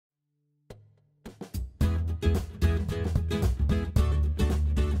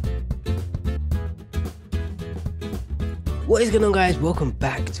What is going on, guys? Welcome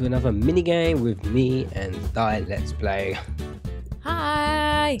back to another mini game with me and ZaiLetsPlay.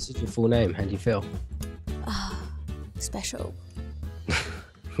 Hi. This is your full name. How do you feel? Special.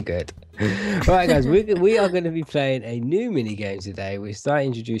 Good. Alright, guys, we are going to be playing a new mini game today, which Zai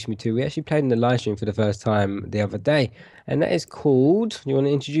introduced me to. We actually played in the live stream for the first time the other day, and that is called, you want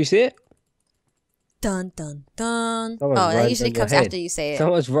to introduce it? Dun dun dun. Someone's that usually comes after you say it.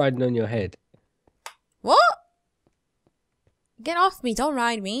 Someone's riding on your head. What? Get off me, don't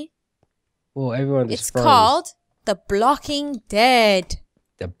ride me. Well, everyone just It's froze. called The Blocking Dead.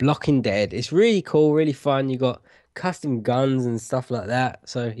 The Blocking Dead. It's really cool, really fun. You got custom guns and stuff like that.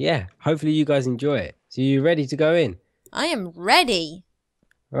 So yeah, hopefully you guys enjoy it. So you ready to go in? I am ready.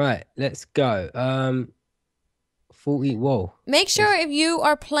 Right, let's go. 40. Whoa. Make sure if you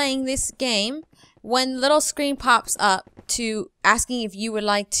are playing this game, when the little screen pops up to asking if you would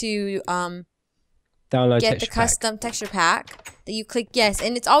like to Download get the texture pack. custom texture pack, that you click yes,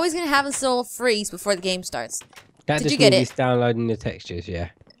 and it's always gonna have this little freeze before the game starts. That Did just you get means it? it's downloading the textures, yeah.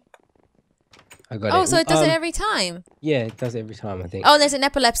 I got it. Oh, so it does it every time. Yeah, it does it every time, I think. Oh, there's an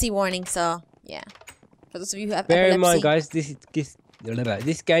epilepsy warning, so yeah. For those of you who have Bear epilepsy. in mind, guys,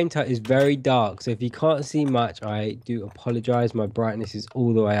 this game type is very dark, so if you can't see much, I do apologize. My brightness is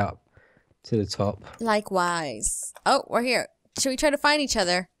all the way up to the top. Likewise. Oh, we're here. Should we try to find each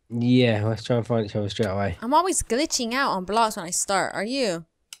other? Yeah, let's try and find each other straight away. I'm always glitching out on blocks when I start. Are you?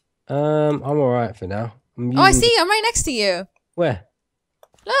 I'm alright for now. Oh, I see you. I'm right next to you. Where?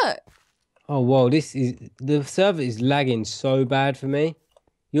 Look. Oh, whoa, the server is lagging so bad for me.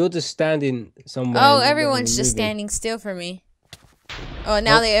 You're just standing somewhere. Oh, and everyone's just moving. standing still for me. Oh,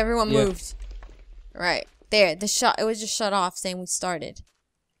 now everyone moved. Right. There. It was just shut off saying we started.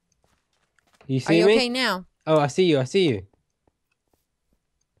 You see Are you me? okay now? Oh, I see you. I see you.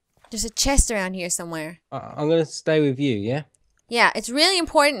 There's a chest around here somewhere. I'm going to stay with you, yeah? Yeah, it's really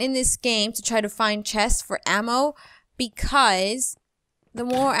important in this game to try to find chests for ammo, because the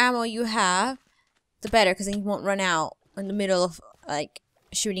more ammo you have, the better, because then you won't run out in the middle of, like,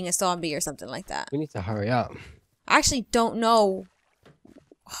 shooting a zombie or something like that. We need to hurry up. I actually don't know.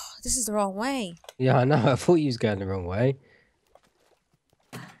 Oh, this is the wrong way. Yeah, I know. I thought you was going the wrong way.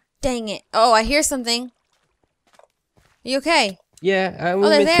 Dang it. Oh, I hear something. Are you okay? Yeah. Oh,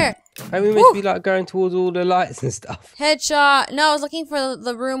 they're there. And we meant to be like going towards all the lights and stuff. Headshot. No, I was looking for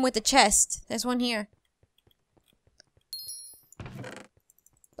the room with the chest. There's one here.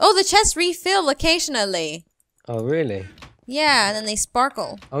 Oh, the chests refill occasionally. Oh, really? Yeah, and then they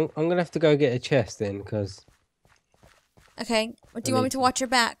sparkle. I'm going to have to go get a chest then, because... Okay. Do you want me to watch your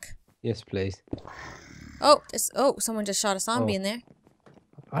back? Yes, please. Oh, someone just shot a zombie in there.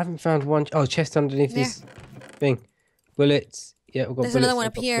 I haven't found one... Oh, chest underneath this thing. Bullets. Yeah, we've got There's bullets. another one I've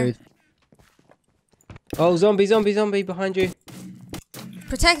up got here. food. Oh, zombie behind you.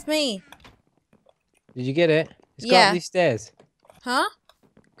 Protect me. Did you get it? It's got Yeah. up these stairs. Huh?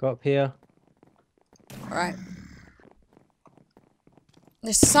 Go up here. Alright.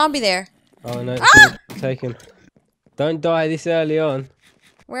 There's a zombie there. Oh, no. Ah! Take him. Don't die this early on.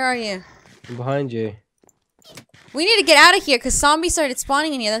 Where are you? I'm behind you. We need to get out of here because zombies started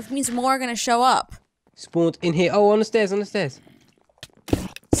spawning in here. That means more are going to show up. Spawned in here. Oh, on the stairs, on the stairs.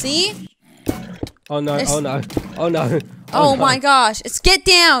 See? Oh, no. There's... Oh, no. Oh, no. Oh, no. my gosh. It's get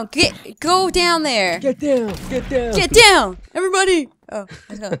down. Go down there. Get down. Get down. Get down. Everybody. Oh,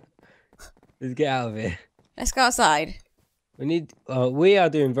 let's go. Let's get out of here. Let's go outside. We are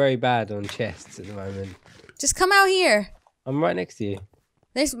doing very bad on chests at the moment. Just come out here. I'm right next to you.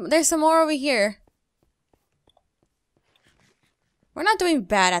 There's some more over here. We're not doing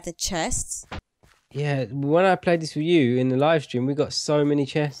bad at the chests. Yeah, when I played this with you in the live stream, we got so many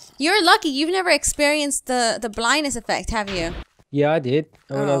chests. You're lucky. You've never experienced the blindness effect, have you? Yeah, I did.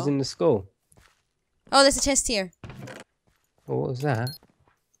 When I was in the school. Oh, there's a chest here. Oh, what was that?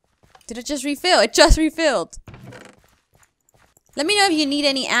 Did it just refill? It just refilled. Let me know if you need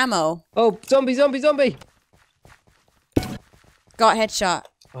any ammo. Oh, zombie! Got headshot.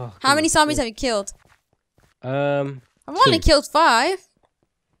 Oh, How many zombies have you killed? I've I've only killed 5.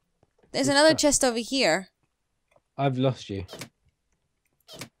 There's another chest over here. I've lost you.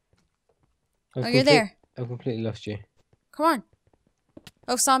 You're there. I've completely lost you. Come on.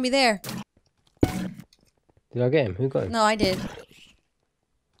 Oh, zombie there. Did I get him? Who got him? No, I did.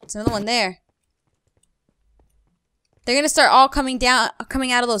 There's another one there. They're gonna start all coming out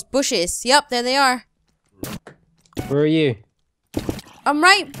of those bushes. Yep, there they are. Where are you? I'm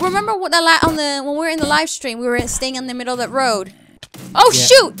right. Remember what when we were in the live stream, we were staying in the middle of that road. Oh, Yeah.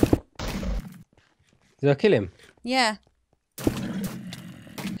 shoot! Did I kill him? Yeah.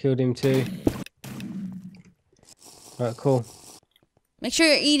 Killed him too. Alright, cool. Make sure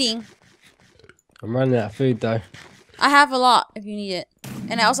you're eating. I'm running out of food though. I have a lot if you need it.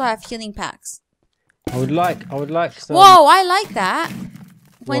 And I also have healing packs. I would like some. Whoa, I like that.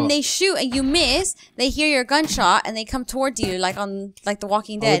 When What? they shoot and you miss, they hear your gunshot and they come towards you like on The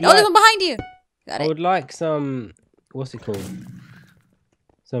Walking Dead. Oh, like, there's one behind you. Got it. I would like some, what's it called?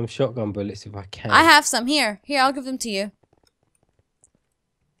 Some shotgun bullets if I can. I have some here. Here, I'll give them to you.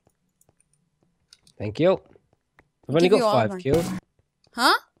 Thank you. I've only give you got all 5 mine. kills.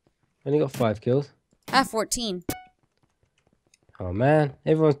 Huh? Only got 5 kills. I have 14. Oh man,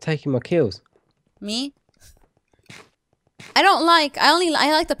 everyone's taking my kills. Me? I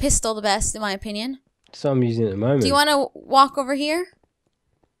like the pistol the best in my opinion. That's what I'm using at the moment. Do you want to walk over here?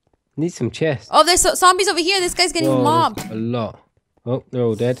 Need some chests. Oh, there's zombies over here. This guy's getting Whoa, mobbed. there's a lot. Oh, they're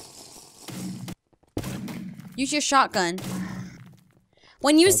all dead. Use your shotgun.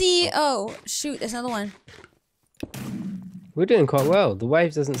 When you see... Oh, shoot. There's another one. We're doing quite well. The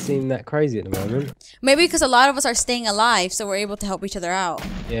waves doesn't seem that crazy at the moment. Maybe because a lot of us are staying alive, so we're able to help each other out.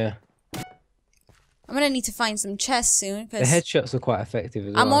 Yeah. I'm going to need to find some chests soon. The headshots are quite effective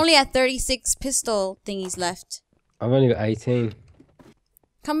as well. I'm only at 36 pistol thingies left. I've only got 18.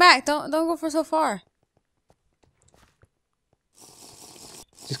 Come back. Don't go for so far.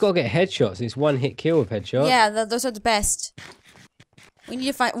 Just gotta get headshots. It's one hit kill with headshots. Yeah, those are the best. We need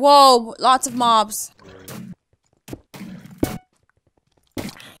to find... Whoa, lots of mobs.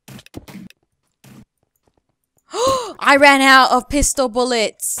 I ran out of pistol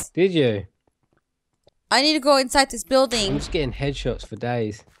bullets. Did you? I need to go inside this I'm building. just getting headshots for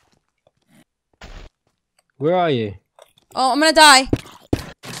days. Where are you? Oh, I'm gonna die.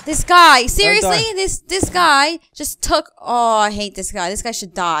 This guy, seriously? die. This guy just took... Oh, I hate this guy. This guy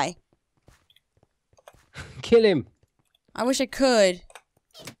should die. Kill him. I wish I could.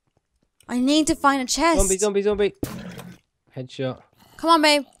 I need to find a chest. Zombie. Headshot. Come on,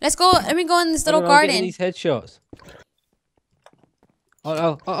 babe. Let's go. Let me go in this little I'm garden. getting these headshots.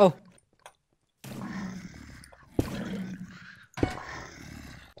 Oh. Oh,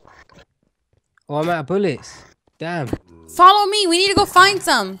 I'm out of bullets. Damn. Follow me. We need to go find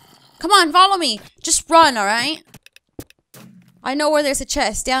some. Come on, follow me. Just run, alright? I know where there's a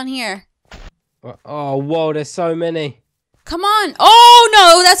chest. Down here. Oh, whoa, there's so many. Come on. Oh,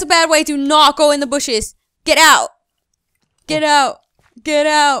 no. That's a bad way. Do not go in the bushes. Get out. Get out. Get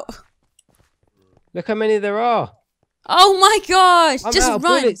out. Look how many there are. Oh, my gosh. I'm Just out of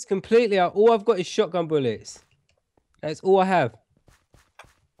run. bullets completely. All I've got is shotgun bullets. That's all I have.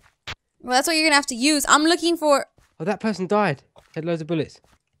 Well, that's what you're going to have to use. I'm looking for... Oh, that person died. Had loads of bullets.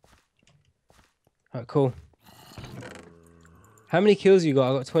 Alright, cool. How many kills you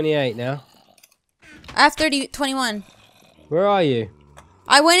got? I got 28 now. I have 21. Where are you?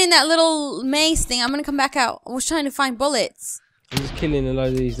 I went in that little maze thing. I'm going to come back out. I was trying to find bullets. I'm just killing a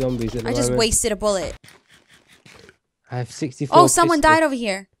load of these zombies at the moment. I just wasted a bullet. I have 64 Oh, someone pistols. died over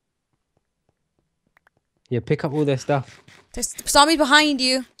here. Yeah, pick up all their stuff. There's zombies behind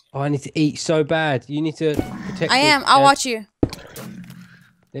you. Oh, I need to eat so bad. You need to protect I me. am. I'll watch you.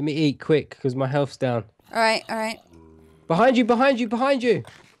 Let me eat quick, because my health's down. Alright, alright. Behind you!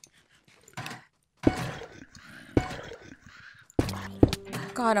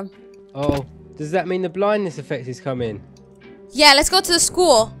 Got him. Oh, does that mean the blindness effect is coming? Yeah, let's go to the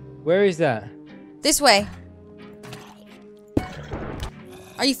school. Where is that? This way.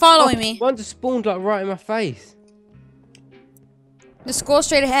 Are you following me? One just spawned like right in my face. The school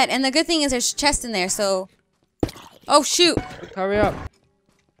straight ahead. And the good thing is there's chests in there, so... Oh, shoot. Hurry up.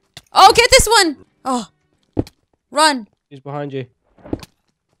 Oh, get this one! Oh. Run. He's behind you.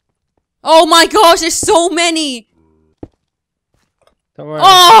 Oh my gosh, there's so many! Don't worry.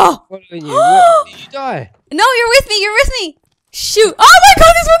 Oh! I'm following you. What? Did you die? No, you're with me. Shoot. Oh my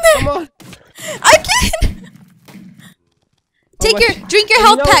god, there's one there! Come on. I can't! Drink your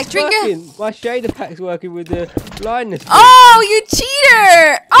health pack. Drink your... My shader pack's working with the blindness. Oh, you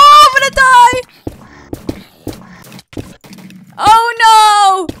cheater! Oh, I'm gonna die!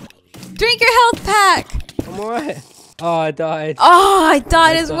 Oh no! Drink your health pack. I'm alright. Oh, I died. Oh, I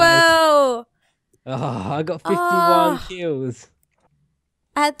died as well. Oh, I got 51 kills.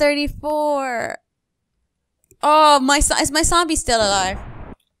 I had 34. Oh, is my zombie still alive?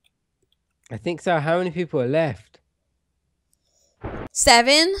 I think so. How many people are left?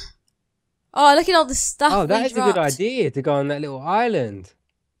 7. Oh, look at all the stuff. Oh, that we is a good dropped. idea to go on that little island.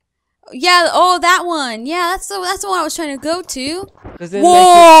 Yeah. Oh, that one. Yeah, that's the one I was trying to go to. Then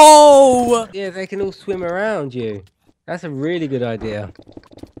Whoa! They can all swim around you. That's a really good idea.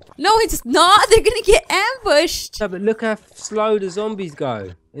 No, it's not. They're gonna get ambushed. No, but look how slow the zombies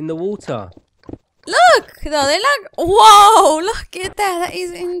go in the water. Look! No, they look. Whoa! Look at that. That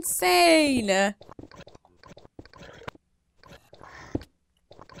is insane.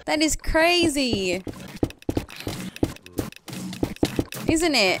 That is crazy.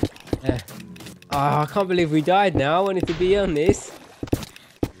 Isn't it? Yeah. Oh, I can't believe we died now. I wanted to be on this.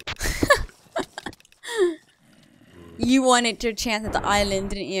 You wanted your chance at the island,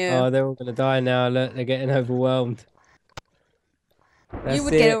 didn't you? Oh, they're all gonna die now. Look, they're getting overwhelmed. You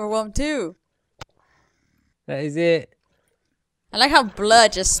would get overwhelmed too. That is it. I like how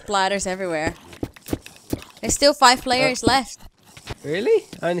blood just splatters everywhere. There's still 5 players left. Really?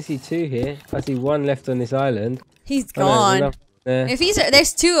 I only see 2 here. I see 1 left on this island. He's gone. No, if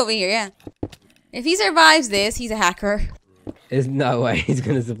there's 2 over here, yeah. If he survives this, he's a hacker. There's no way he's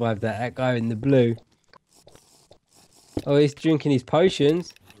gonna survive that. That guy in the blue. Oh, he's drinking his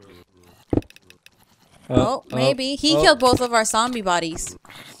potions. Oh, maybe. He killed both of our zombie bodies.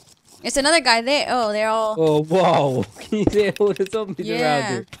 There's another guy there. Oh, they're all... Oh, whoa. Can you see all the zombies around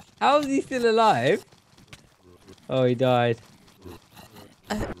him? How is he still alive? Oh, he died.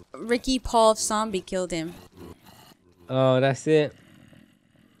 Ricky Paul zombie killed him. Oh, that's it.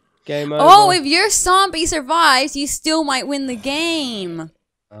 Game over. Oh, if your zombie survives, you still might win the game.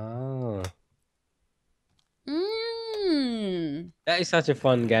 Oh. Mmm. That is such a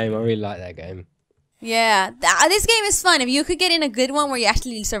fun game. I really like that game. Yeah, this game is fun. If you could get in a good one where you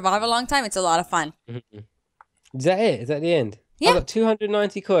actually survive a long time, it's a lot of fun. Is that it? Is that the end? Yeah. I got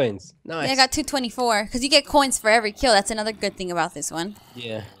 290 coins. Nice. Yeah, I got 224 because you get coins for every kill. That's another good thing about this one.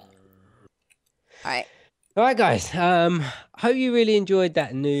 Yeah. All right. All right, guys. Hope you really enjoyed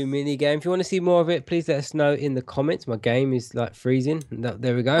that new mini game. If you want to see more of it, please let us know in the comments. My game is like freezing.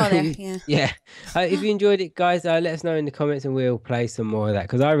 There we go. Oh, there, yeah. Yeah. If you enjoyed it, guys, let us know in the comments and we'll play some more of that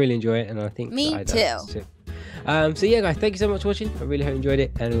because I really enjoy it and I think me too. So yeah, guys, thank you so much for watching. I really hope you enjoyed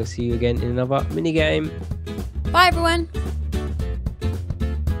it and we'll see you again in another mini game. Bye, everyone.